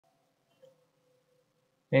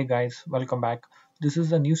Hey guys, welcome back. This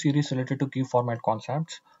is a new series related to key format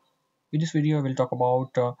concepts. In this video, we'll talk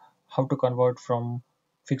about how to convert from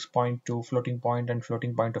fixed point to floating point and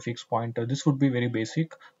floating point to fixed point. This would be very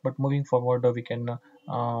basic, but moving forward,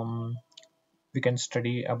 um, we can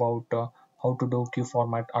study about how to do key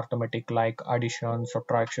format arithmetic like addition,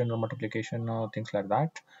 subtraction, or multiplication, things like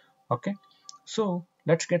that. Okay, so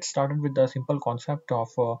let's get started with the simple concept of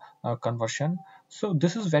conversion. So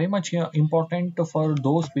this is very much important for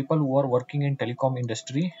those people who are working in telecom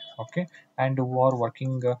industry, okay, and who are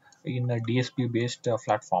working in DSP based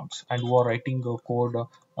platforms and who are writing code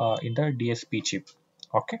in the DSP chip.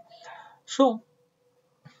 Okay, so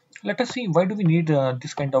let us see why do we need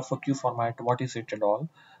this kind of a queue format, what is it at all.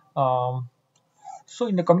 So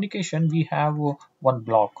in the communication we have one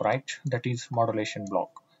block, right, that is modulation block.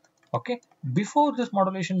 Okay, before this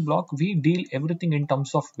modulation block we deal everything in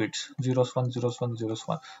terms of bits, zeros, one, zeros, one, zeros,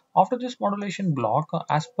 one. After this modulation block,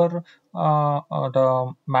 as per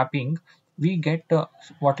the mapping, we get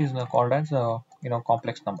what is called as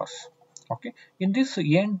complex numbers. Okay, in this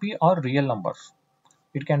a and b are real numbers.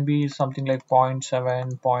 It can be something like zero point 0.7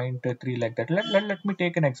 zero point 0.3 like that. Let me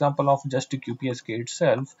take an example of just QPSK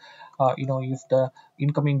itself. If the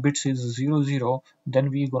incoming bits is 00, then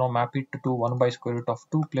we gonna map it to 1 by square root of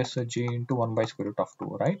 2 plus j into 1 by square root of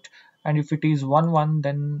 2, right? And if it is 1 1,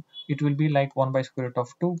 then it will be like 1 by square root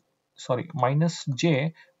of 2, sorry, minus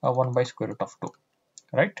j 1 by square root of 2,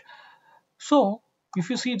 right? So if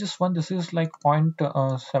you see this one, this is like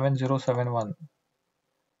 0.7071,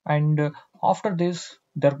 and after this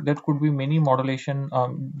there could be many modulation,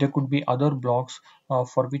 there could be other blocks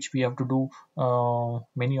for which we have to do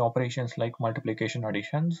many operations like multiplication,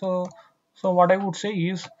 addition. So what I would say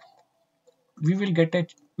is we will get an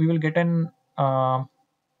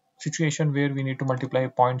situation where we need to multiply zero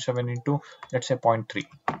point 0.7 into, let's say, zero point 0.3.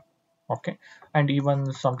 Okay, and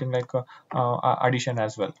even something like addition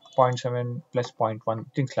as well, zero point 0.7 plus zero point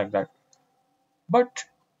 0.1, things like that. But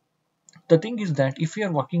the thing is that if we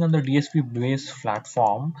are working on the DSP based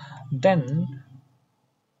platform, then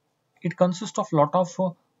it consists of lot of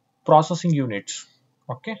processing units.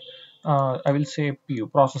 Okay, I will say PU,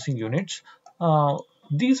 processing units.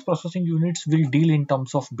 These processing units will deal in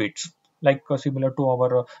terms of bits, like similar to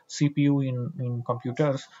our CPU in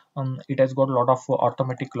computers. It has got a lot of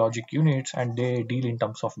arithmetic logic units and they deal in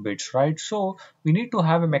terms of bits, right? So we need to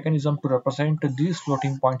have a mechanism to represent these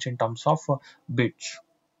floating points in terms of bits.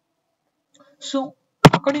 So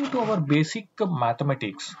according to our basic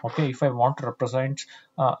mathematics, okay, if I want to represent,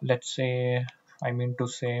 let's say, I mean to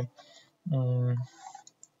say, 5.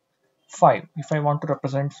 If I want to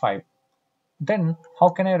represent 5, then how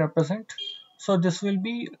can I represent? So this will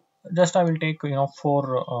be, just I will take,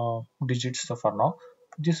 four digits for now.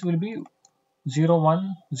 This will be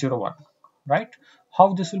 0101, right?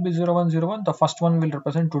 How this will be 0101? The first one will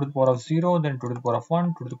represent 2 to the power of 0, then 2 to the power of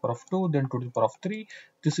 1, 2 to the power of 2, then 2 to the power of 3.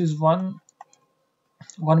 This is 1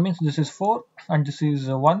 means this is 4 and this is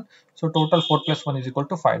 1, so total 4 plus 1 is equal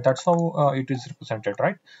to 5. That's how it is represented,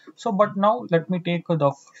 right? So but now let me take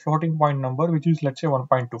the floating point number, which is, let's say,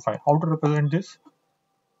 1.25. How to represent this?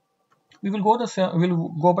 We'll go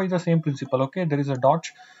by the same principle. Okay, there is a dot.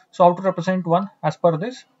 So how to represent 1 as per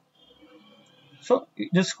this? So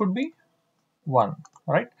this could be 1,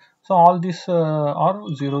 right? So all these are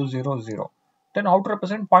 0 0 0. Then how to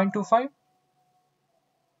represent 0.25?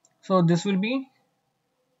 So this will be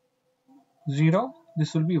 0,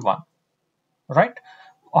 this will be 1, right?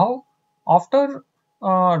 How after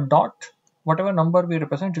dot, whatever number we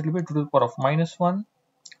represent, it will be 2 to the power of minus 1,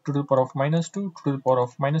 2 to the power of minus 2, 2 to the power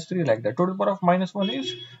of minus 3, like that. 2 to the power of minus 1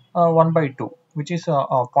 is 1 by 2, which is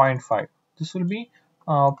zero point 0.5. This will be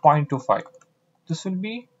 0.25. This will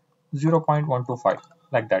be 0.125,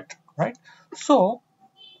 like that, right? So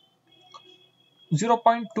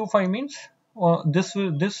 0.25 means this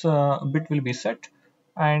bit will be set,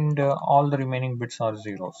 and all the remaining bits are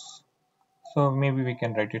zeros. So maybe we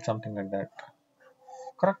can write it something like that,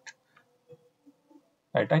 correct?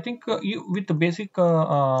 Right, I think with the basic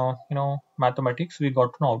mathematics we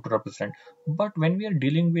got to know how to represent. But when we are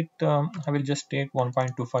dealing with, I will just take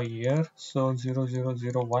 1.25 here, so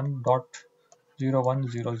 0001 dot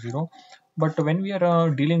 0100. But when we are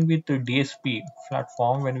dealing with the DSP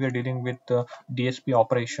platform, when we are dealing with DSP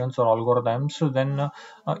operations or algorithms, so then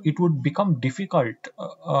it would become difficult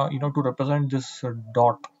to represent this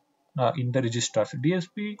dot in the registers.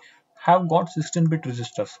 DSP have got 16-bit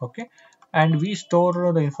registers, okay, and we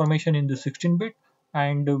store the information in the 16-bit,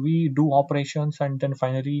 and we do operations and then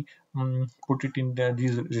finally put it in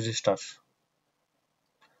these registers.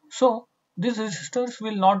 So these registers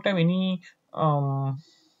will not have any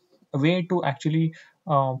way to actually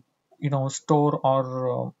uh, store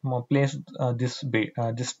or place this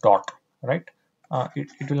dot, right?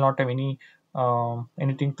 It will not have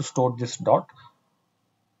anything to store this dot.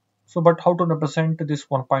 So but how to represent this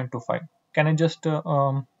 1.25? Can I just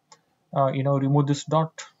remove this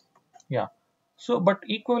dot? Yeah. So but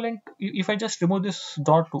equivalent, if I just remove this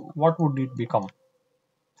dot, what would it become?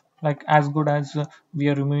 Like as good as we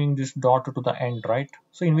are removing this dot to the end, right?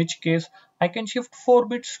 So in which case I can shift 4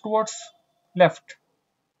 bits towards left,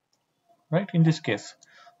 right, in this case.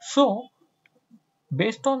 So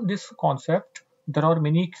based on this concept, there are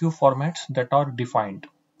many queue formats that are defined.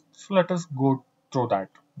 So let us go through that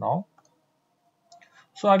now.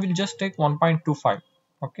 So I will just take 1.25.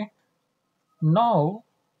 Okay. Now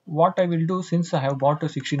what I will do, since I have bought a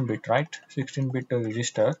 16 bit, right, 16 bit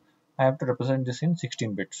register, I have to represent this in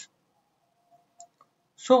 16 bits.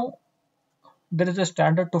 So there is a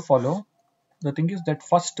standard to follow. The thing is that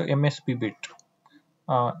first MSB bit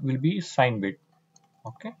will be sign bit.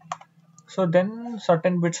 Okay. So then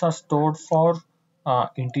certain bits are stored for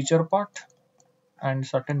integer part, and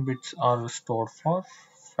certain bits are stored for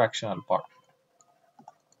fractional part.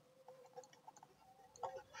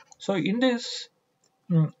 So in this,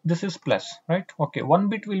 this is plus, right? Okay, one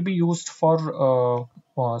bit will be used for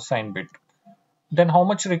sign bit. Then how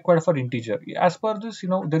much required for integer? As per this,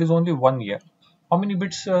 there is only 1 year. How many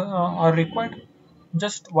bits are required?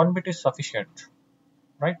 Just one bit is sufficient,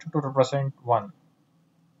 right, to represent one.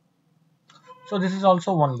 So this is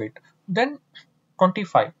also one bit. Then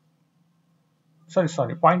 25. Sorry,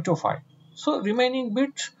 0.25. So remaining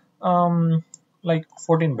bits, like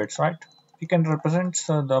 14 bits, right? You can represent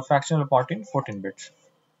the fractional part in 14 bits.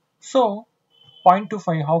 So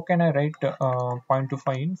 0.25, how can I write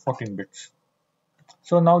 0.25 in 14 bits?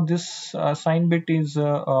 So now this sign bit is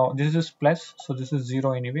this is plus, so this is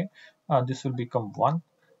 0 anyway. This will become 1.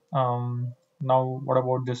 Now what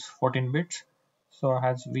about this 14 bits? So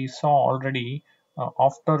as we saw already,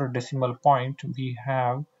 after a decimal point we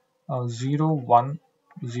have 0 1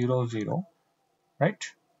 0 0, right?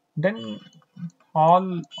 Then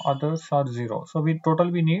all others are 0, so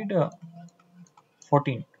we need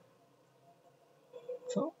 14.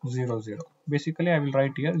 So 0 0. Basically I will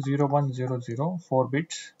write here 0 1 0 0, 4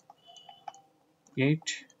 bits,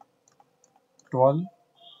 8, 12,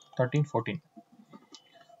 13, 14.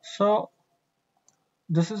 So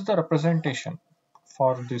this is the representation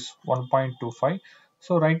for this 1.25.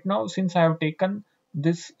 So right now, since I have taken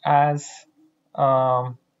this as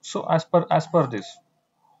so as per this,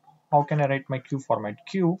 how can I write my q format?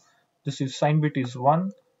 Q, this is sign bit is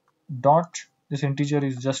 1, dot, this integer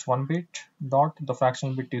is just 1 bit, dot, the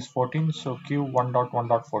fractional bit is 14, so q 1 dot 1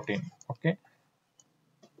 dot 14. Okay.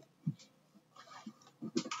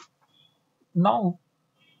 Now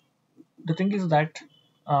the thing is that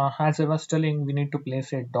as I was telling, we need to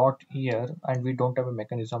place a dot here, and we don't have a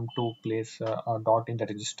mechanism to place a dot in the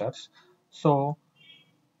registers. So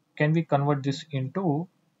can we convert this into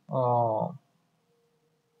uh,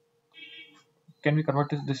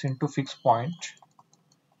 fixed point,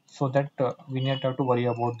 so that we not have to worry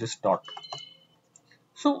about this dot?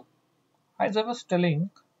 So as I was telling,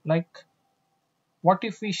 like, what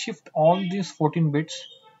if we shift all these 14 bits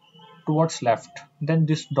towards left? Then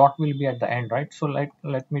this dot will be at the end, right? So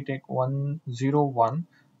let me take 101 zero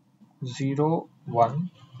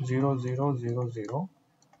one zero zero zero zero zero zero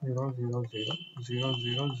zero zero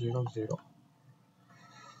zero zero zero.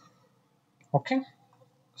 Okay.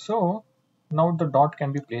 So now the dot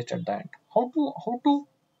can be placed at the end. How to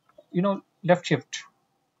left shift?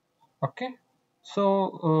 Okay.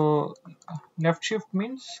 So left shift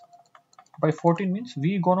means by 14 means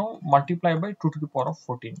we gonna multiply by 2 to the power of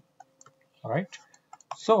 14. All right.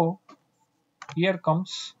 So here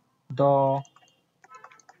comes the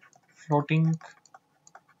floating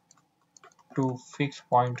to fixed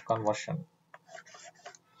point conversion.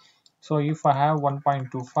 So if I have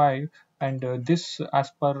 1.25, and this,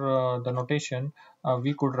 as per the notation,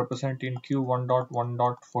 we could represent in q1 dot 1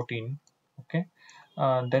 dot 14. Okay.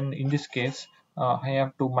 Then in this case, I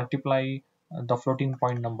have to multiply the floating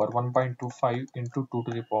point number 1.25 into 2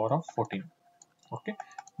 to the power of 14. Okay.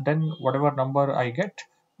 Then whatever number I get,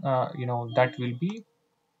 that will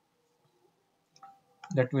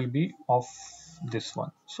be of this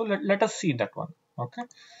one. So let us see that one. Okay.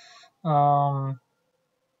 um,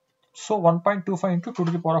 So 1.25 into 2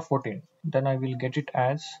 to the power of 14. Then I will get it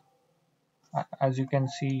as you can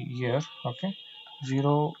see here. Okay,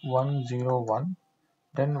 0 1 0 1.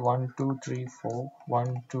 Then 1 2 3 4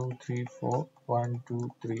 1 2 3 4 1 2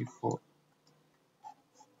 3 4.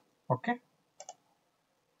 Okay,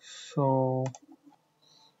 so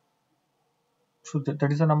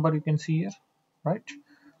that is the number you can see here. right?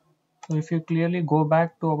 So if you clearly go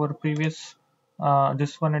back to our previous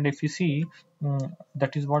this one, and if you see,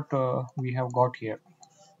 that is what we have got here.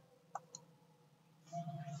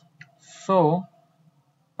 So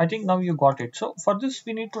I think now you got it. So for this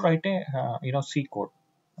we need to write a C code,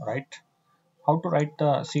 right? How to write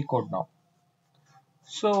the C code now?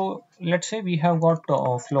 So let's say we have got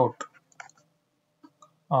float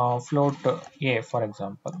a, for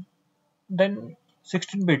example. Then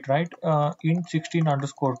 16 bit, right? Int 16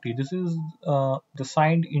 underscore t. This is the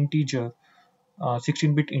signed integer,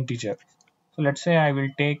 16 bit integer. So let's say I will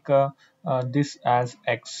take this as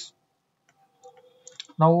x.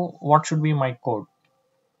 Now what should be my code?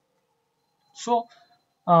 So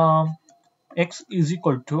um, x is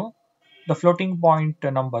equal to the floating point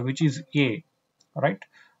number, which is a, right?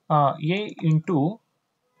 A into,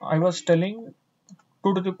 I was telling,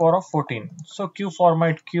 2 to the power of 14. So q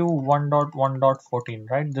format q 1 dot 1 dot 14,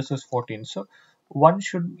 right? This is 14. So 1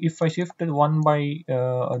 should, if I shift 1 by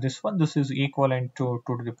this one, this is equivalent to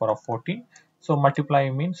 2 to the power of 14. So multiply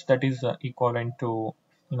means that is equivalent to,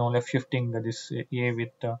 left shifting this a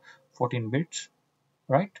with 14 bits,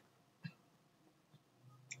 right?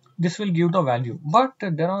 This will give the value, but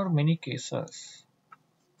there are many cases,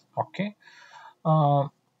 okay? uh,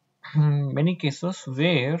 many cases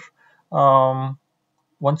where um,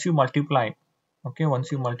 once you multiply, okay,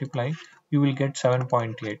 once you multiply, you will get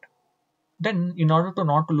 7.8. Then in order to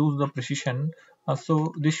not lose the precision,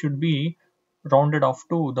 so this should be rounded off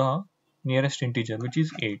to the nearest integer, which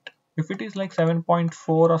is 8. If it is like 7.4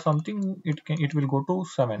 or something, it will go to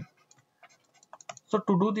 7. So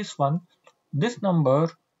to do this one, this number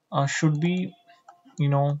should be,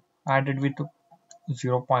 added with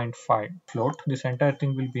 0.5 float. This entire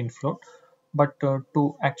thing will be in float, but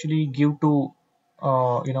to actually give to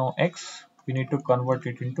x, we need to convert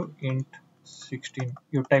it into int 16.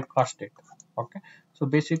 You typecast it, okay? So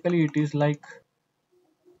basically it is like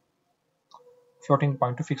floating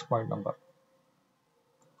point to fixed point number,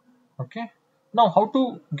 okay? Now how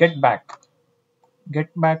to get back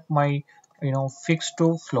my fixed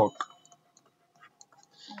to float,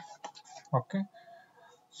 okay?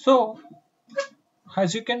 So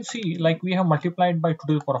as you can see, like we have multiplied by 2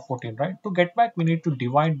 to the power of 14, right? To get back, we need to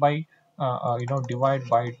divide by divide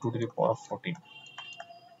by 2 to the power of 14.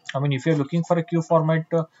 I mean, if you're looking for a q format,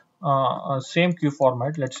 same q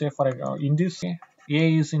format, let's say for in this a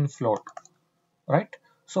is in float, right?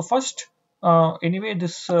 So first, anyway,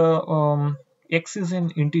 this x is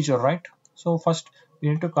in integer, right? So first we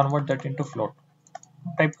need to convert that into float,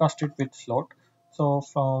 typecast it with float. So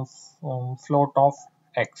from float of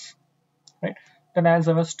x, right? Then as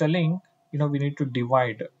I was telling, we need to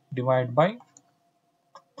divide by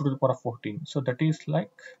 2 to the power of 14. So that is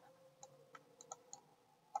like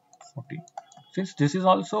 14. Since this is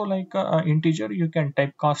also like a integer, you can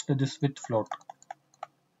typecast this with float.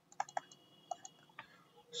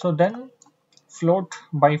 So then float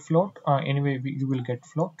by float, anyway you will get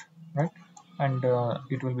float, right? And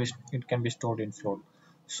it can be stored in float.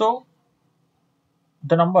 So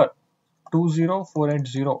the number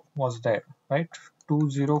 20480 was there, right?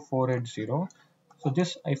 20480. So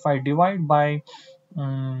this, if I divide by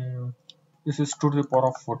this is 2 to the power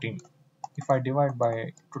of 14. If I divide by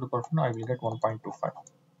 2 to the power of 14, I will get 1.25.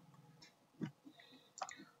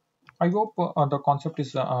 I hope the concept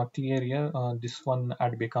is clear here. This one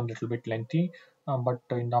had become a little bit lengthy, but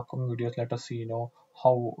in the upcoming videos, let us see,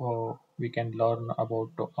 how we can learn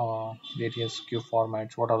about various queue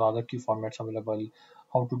formats. What are the other queue formats available?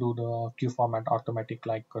 How to do the queue format automatic,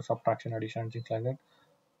 like subtraction, addition, and things like that.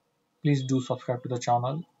 Please do subscribe to the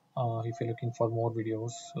channel if you're looking for more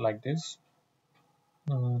videos like this.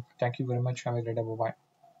 Thank you very much. Have a great day. Bye bye.